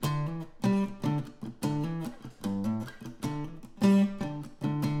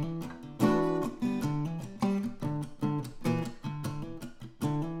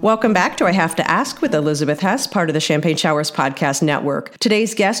Welcome back to I Have to Ask with Elizabeth Hess, part of the Champaign Showers Podcast Network.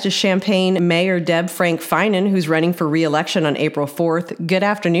 Today's guest is Champaign Mayor Deb Frank Feinen, who's running for re-election on April 4th. Good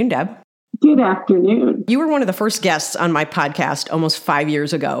afternoon, Deb. Good afternoon. You were one of the first guests on my podcast almost 5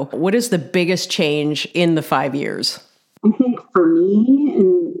 years ago. What is the biggest change in the 5 years? I think for me,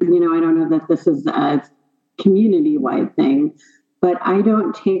 and I don't know that this is a community-wide thing, but I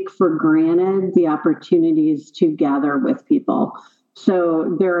don't take for granted the opportunities to gather with people.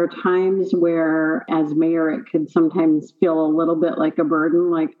 So there are times where, as mayor, it could sometimes feel a little bit like a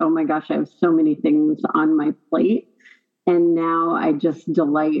burden, like, oh my gosh, I have so many things on my plate. And now I just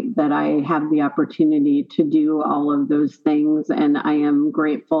delight that I have the opportunity to do all of those things. And I am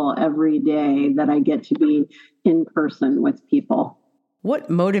grateful every day that I get to be in person with people. What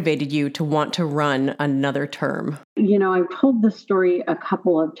motivated you to want to run another term? I've told this story a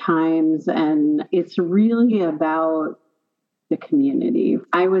couple of times, and it's really about the community.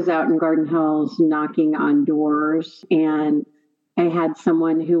 I was out in Garden Hills knocking on doors, and I had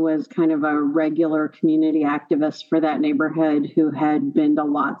someone who was kind of a regular community activist for that neighborhood who had been to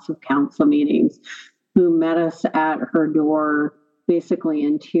lots of council meetings, who met us at her door basically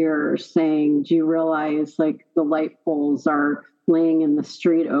in tears saying, do you realize like the light poles are laying in the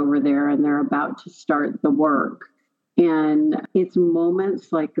street over there and they're about to start the work? And it's moments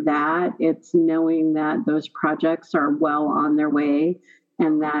like that. It's knowing that those projects are well on their way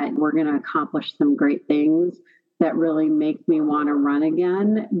and that we're going to accomplish some great things that really make me want to run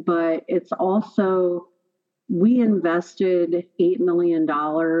again. But it's also, we invested $8 million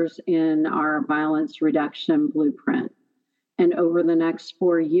in our violence reduction blueprint. And over the next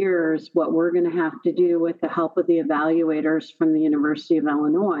 4 years, what we're going to have to do with the help of the evaluators from the University of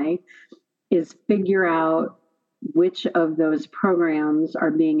Illinois is figure out which of those programs are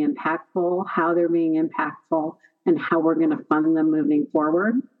being impactful, how they're being impactful, and how we're going to fund them moving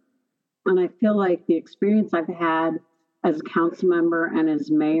forward. And I feel like the experience I've had as a council member and as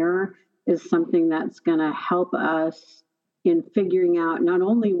mayor is something that's going to help us in figuring out not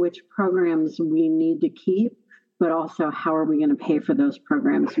only which programs we need to keep, but also how are we going to pay for those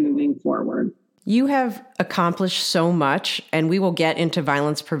programs moving forward. You have accomplished so much, and we will get into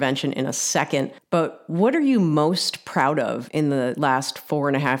violence prevention in a second, but what are you most proud of in the last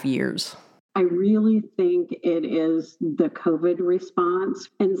 4.5 years? I really think it is the COVID response.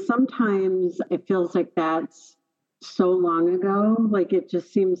 And sometimes it feels like that's so long ago, like it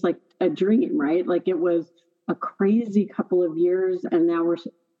just seems like a dream, right? Like it was a crazy couple of years, and now we're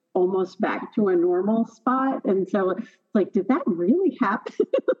almost back to a normal spot. And so it's like, did that really happen?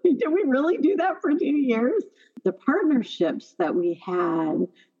 Did we really do that for 2 years? The partnerships that we had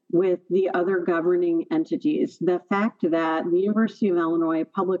with the other governing entities, the fact that the University of Illinois,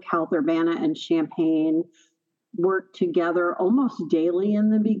 Public Health, Urbana, and Champaign worked together almost daily in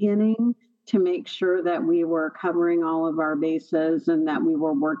the beginning to make sure that we were covering all of our bases and that we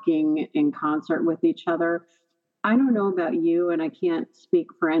were working in concert with each other. I don't know about you, and I can't speak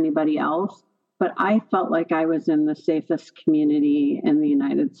for anybody else, but I felt like I was in the safest community in the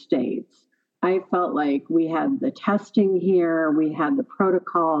United States. I felt like we had the testing here, we had the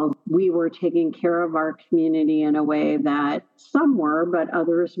protocols, we were taking care of our community in a way that some were, but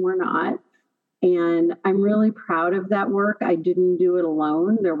others were not. And I'm really proud of that work. I didn't do it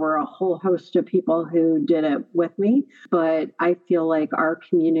alone. There were a whole host of people who did it with me, but I feel like our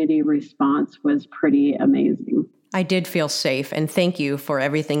community response was pretty amazing. I did feel safe, and thank you for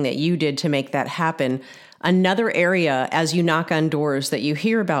everything that you did to make that happen. Another area, as you knock on doors, that you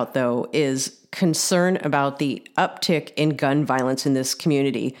hear about, though, is concern about the uptick in gun violence in this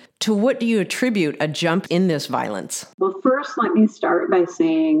community. To what do you attribute a jump in this violence? Well, first, let me start by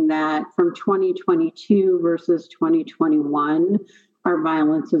saying that from 2022 versus 2021, our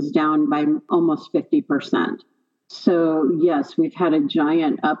violence is down by almost 50%. So yes, we've had a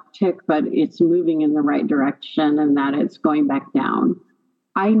giant uptick, but it's moving in the right direction and that it's going back down.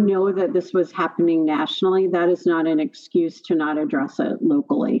 I know that this was happening nationally. That is not an excuse to not address it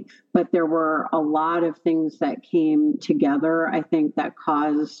locally, but there were a lot of things that came together, I think, that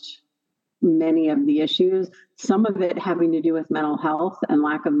caused many of the issues, some of it having to do with mental health and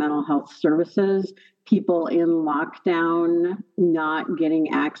lack of mental health services, people in lockdown not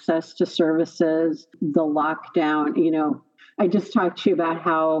getting access to services, the lockdown. I just talked to you about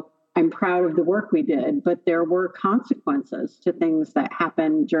how I'm proud of the work we did, but there were consequences to things that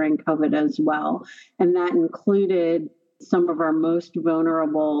happened during COVID as well. And that included some of our most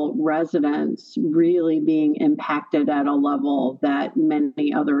vulnerable residents really being impacted at a level that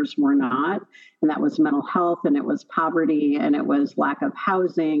many others were not. And that was mental health, and it was poverty, and it was lack of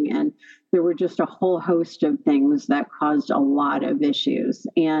housing. And there were just a whole host of things that caused a lot of issues.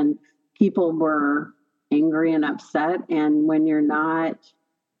 And people were angry and upset. And when you're not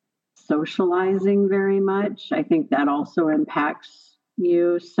socializing very much, I think that also impacts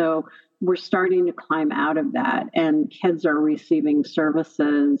you. So we're starting to climb out of that, and kids are receiving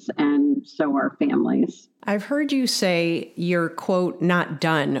services, and so are families. I've heard you say you're, quote, not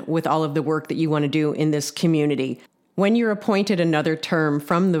done with all of the work that you want to do in this community. When you're appointed another term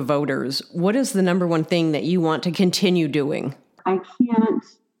from the voters, what is the number one thing that you want to continue doing? I can't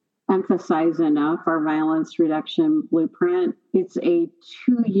emphasize enough our violence reduction blueprint. It's a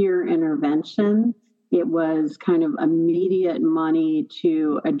 2-year intervention. It was kind of immediate money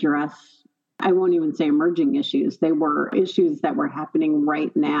to address, I won't even say emerging issues. They were issues that were happening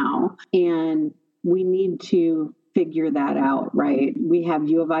right now. And we need to figure that out, right? We have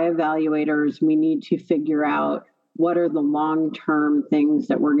U of I evaluators. We need to figure out what are the long-term things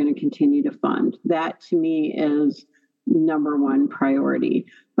that we're going to continue to fund. That to me is number one priority.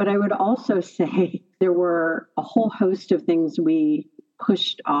 But I would also say there were a whole host of things we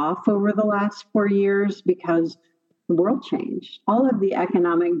pushed off over the last 4 years because the world changed. All of the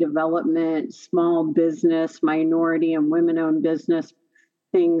economic development, small business, minority and women-owned business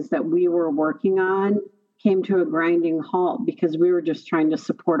things that we were working on came to a grinding halt because we were just trying to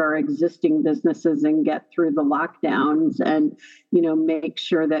support our existing businesses and get through the lockdowns and, make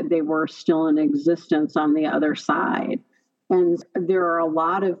sure that they were still in existence on the other side. And there are a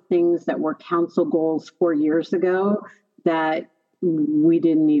lot of things that were council goals 4 years ago that we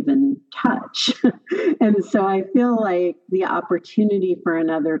didn't even touch. And so I feel like the opportunity for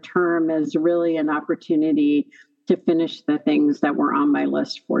another term is really an opportunity to finish the things that were on my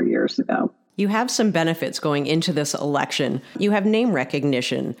list 4 years ago. You have some benefits going into this election. You have name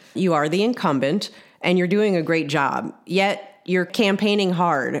recognition. You are the incumbent, and you're doing a great job. Yet you're campaigning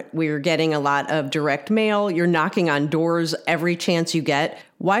hard. We're getting a lot of direct mail. You're knocking on doors every chance you get.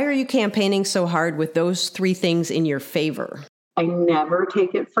 Why are you campaigning so hard with those three things in your favor? I never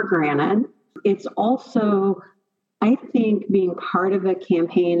take it for granted. It's also, I think being part of a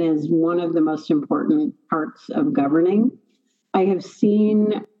campaign is one of the most important parts of governing. I have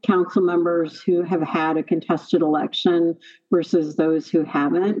seen council members who have had a contested election versus those who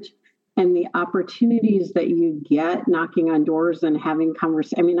haven't. And the opportunities that you get knocking on doors and having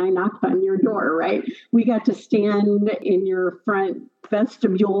conversations. I mean, I knocked on your door, right? We got to stand in your front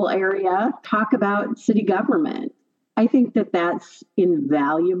vestibule area, talk about city government. I think that that's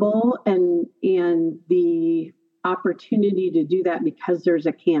invaluable. And the opportunity to do that because there's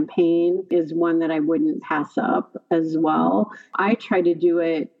a campaign is one that I wouldn't pass up as well. I try to do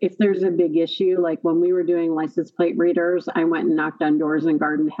it if there's a big issue, like when we were doing license plate readers, I went and knocked on doors in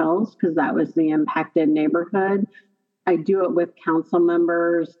Garden Hills because that was the impacted neighborhood. I do it with council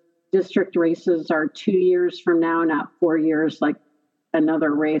members. District races are 2 years from now, not 4 years, like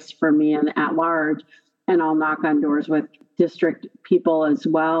another race for me and at large. And I'll knock on doors with district people as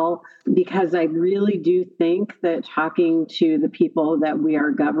well, because I really do think that talking to the people that we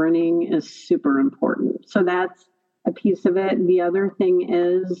are governing is super important. So that's a piece of it. The other thing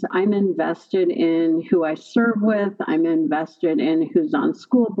is I'm invested in who I serve with. I'm invested in who's on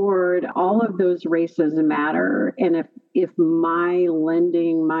school board. All of those races matter. And if my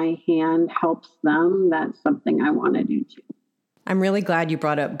lending my hand helps them, that's something I want to do too. I'm really glad you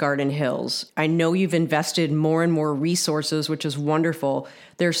brought up Garden Hills. I know you've invested more and more resources, which is wonderful.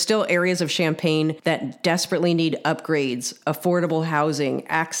 There's still areas of Champaign that desperately need upgrades, affordable housing,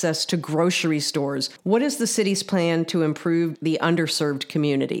 access to grocery stores. What is the city's plan to improve the underserved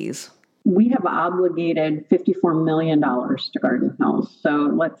communities? We have obligated $54 million to Garden Hills.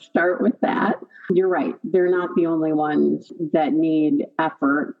 So let's start with that. You're right. They're not the only ones that need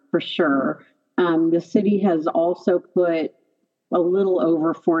effort, for sure. The city has also put a little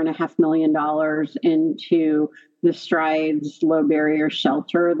over $4.5 million into the Strides low barrier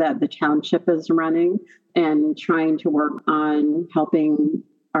shelter that the township is running and trying to work on helping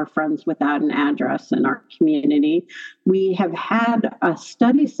our friends without an address in our community. We have had a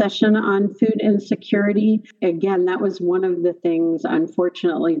study session on food insecurity. Again, that was one of the things,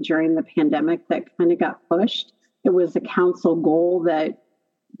 unfortunately, during the pandemic that kind of got pushed. It was a council goal that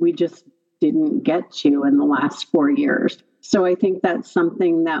we just didn't get to in the last 4 years. So I think that's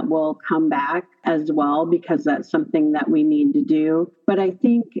something that will come back as well, because that's something that we need to do. But I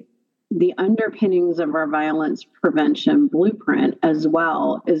think the underpinnings of our violence prevention blueprint as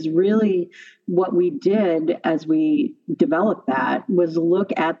well is really what we did as we developed that was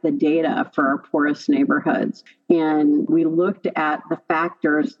look at the data for our poorest neighborhoods. And we looked at the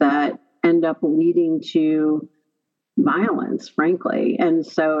factors that end up leading to violence, frankly. And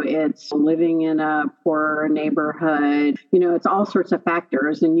so it's living in a poor neighborhood, it's all sorts of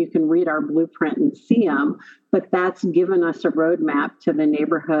factors, and you can read our blueprint and see them, but that's given us a roadmap to the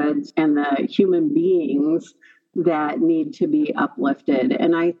neighborhoods and the human beings that need to be uplifted.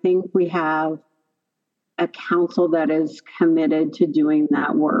 And I think we have a council that is committed to doing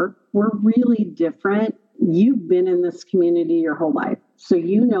that work. We're really different. You've been in this community your whole life. So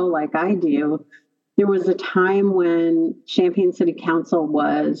like I do, there was a time when Champaign City Council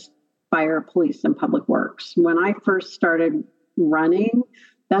was fire, police, and public works. When I first started running,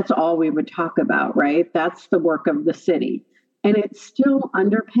 that's all we would talk about, right? That's the work of the city. And it still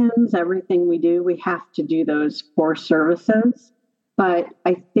underpins everything we do. We have to do those core services. But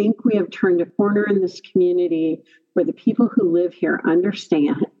I think we have turned a corner in this community where the people who live here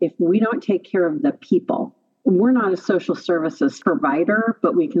understand if we don't take care of the people, we're not a social services provider,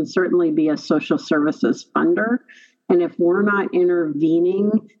 but we can certainly be a social services funder. And if we're not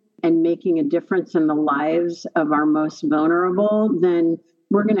intervening and making a difference in the lives of our most vulnerable, then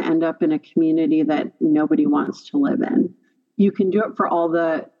we're going to end up in a community that nobody wants to live in. You can do it for all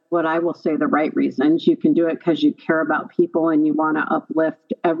what I will say, the right reasons. You can do it because you care about people and you want to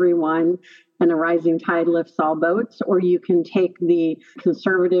uplift everyone, and a rising tide lifts all boats, or you can take the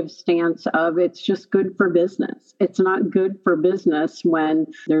conservative stance of it's just good for business. It's not good for business when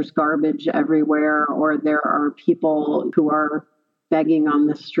there's garbage everywhere, or there are people who are begging on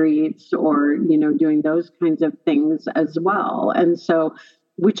the streets, or, doing those kinds of things as well. And so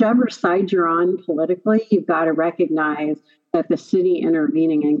whichever side you're on politically, you've got to recognize that the city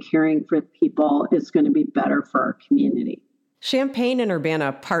intervening and caring for people is going to be better for our community. Champaign and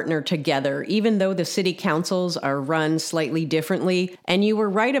Urbana partner together, even though the city councils are run slightly differently. And you were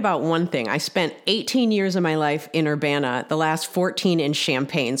right about one thing. I spent 18 years of my life in Urbana, the last 14 in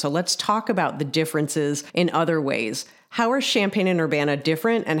Champaign. So let's talk about the differences in other ways. How are Champaign and Urbana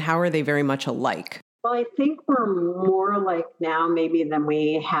different, and how are they very much alike? Well, I think we're more alike now maybe than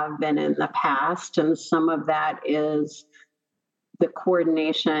we have been in the past. And some of that is the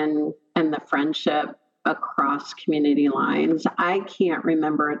coordination and the friendship across community lines. I can't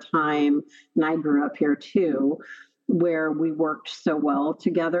remember a time, and I grew up here too, where we worked so well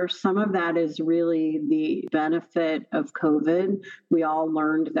together. Some of that is really the benefit of COVID. We all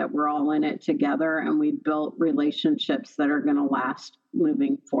learned that we're all in it together, and we built relationships that are going to last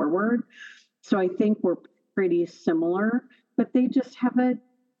moving forward. So I think we're pretty similar, but they just have a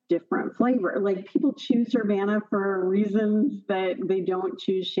different flavor. Like, people choose Urbana for reasons that they don't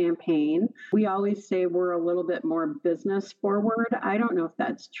choose Champaign. We always say we're a little bit more business forward. I don't know if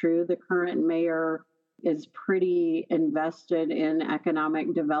that's true. The current mayor is pretty invested in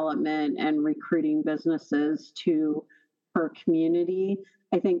economic development and recruiting businesses to her community.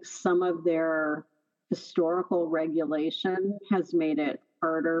 I think some of their historical regulation has made it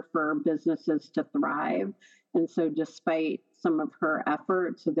harder for businesses to thrive. And so despite some of her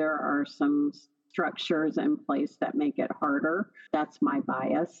efforts, there are some structures in place that make it harder. That's my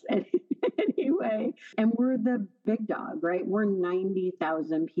bias anyway. And we're the big dog, right? We're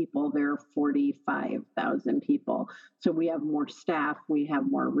 90,000 people. They're 45,000 people. So we have more staff, we have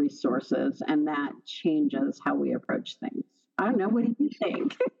more resources, and that changes how we approach things. I don't know. What do you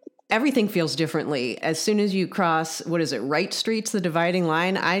think? Everything feels differently. As soon as you cross, Wright Street's the dividing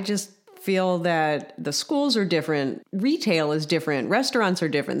line, I just feel that the schools are different, retail is different, restaurants are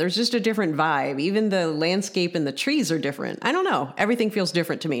different. There's just a different vibe. Even the landscape and the trees are different. I don't know. Everything feels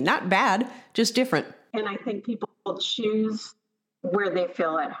different to me. Not bad, just different. And I think people choose where they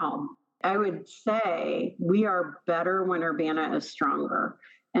feel at home. I would say we are better when Urbana is stronger.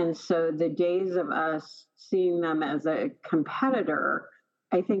 And so the days of us seeing them as a competitor,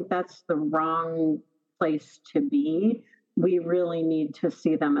 I think that's the wrong place to be. We really need to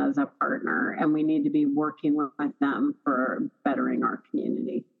see them as a partner, and we need to be working with them for bettering our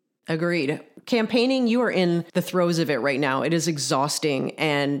community. Agreed. Campaigning, you are in the throes of it right now. It is exhausting,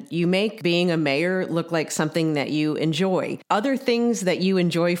 and you make being a mayor look like something that you enjoy. Other things that you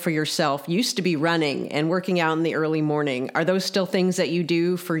enjoy for yourself used to be running and working out in the early morning. Are those still things that you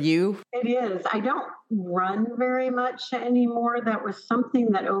do for you? It is. I don't run very much anymore. That was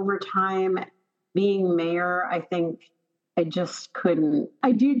something that over time, being mayor, I think I just couldn't.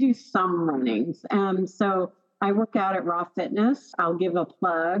 I do some runnings. So I work out at Raw Fitness. I'll give a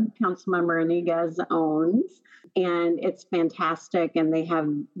plug. Councilmember Iniguez owns, and it's fantastic. And they have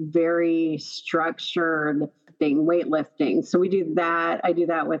very structured weightlifting. So we do that. I do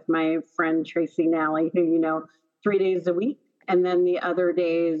that with my friend Tracy Nally, who 3 days a week. And then the other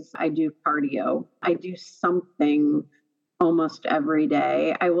days I do cardio. I do something almost every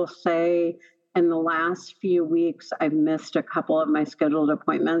day. I will say in the last few weeks, I've missed a couple of my scheduled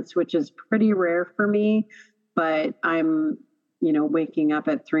appointments, which is pretty rare for me. But I'm, waking up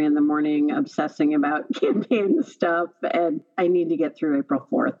at 3 a.m, obsessing about campaign stuff. And I need to get through April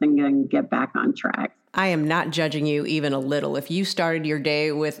 4th and then get back on track. I am not judging you even a little. If you started your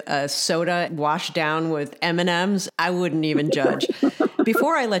day with a soda washed down with M&Ms, I wouldn't even judge.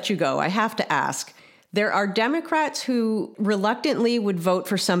 Before I let you go, I have to ask, there are Democrats who reluctantly would vote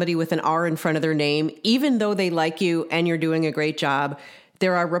for somebody with an R in front of their name, even though they like you and you're doing a great job.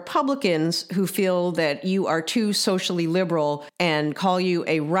 There are Republicans who feel that you are too socially liberal and call you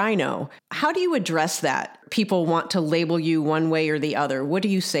a rhino. How do you address that? People want to label you one way or the other. What do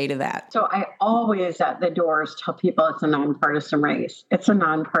you say to that? So I always at the doors tell people it's a nonpartisan race. It's a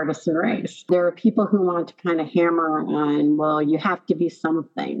nonpartisan race. There are people who want to kind of hammer on, well, you have to be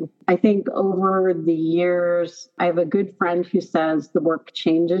something. I think over the years, I have a good friend who says the work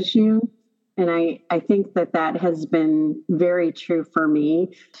changes you. And I think that has been very true for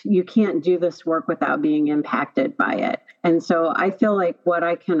me. You can't do this work without being impacted by it. And so I feel like what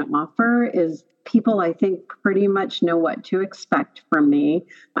I can offer is people, I think, pretty much know what to expect from me.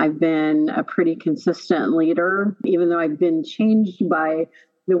 I've been a pretty consistent leader. Even though I've been changed by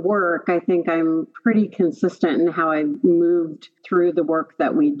the work, I think I'm pretty consistent in how I've moved through the work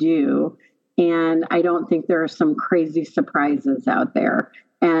that we do. And I don't think there are some crazy surprises out there.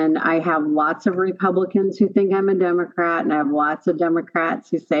 And I have lots of Republicans who think I'm a Democrat, and I have lots of Democrats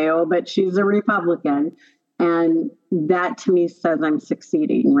who say, oh, but she's a Republican. And that to me says I'm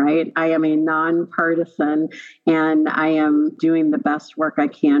succeeding, right? I am a nonpartisan, and I am doing the best work I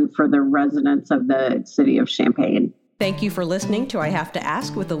can for the residents of the city of Champaign. Thank you for listening to I Have to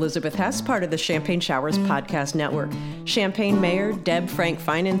Ask with Elizabeth Hess, part of the Champaign Showers Podcast Network. Champaign Mayor Deb Frank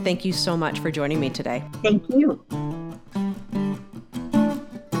Feinen, thank you so much for joining me today. Thank you.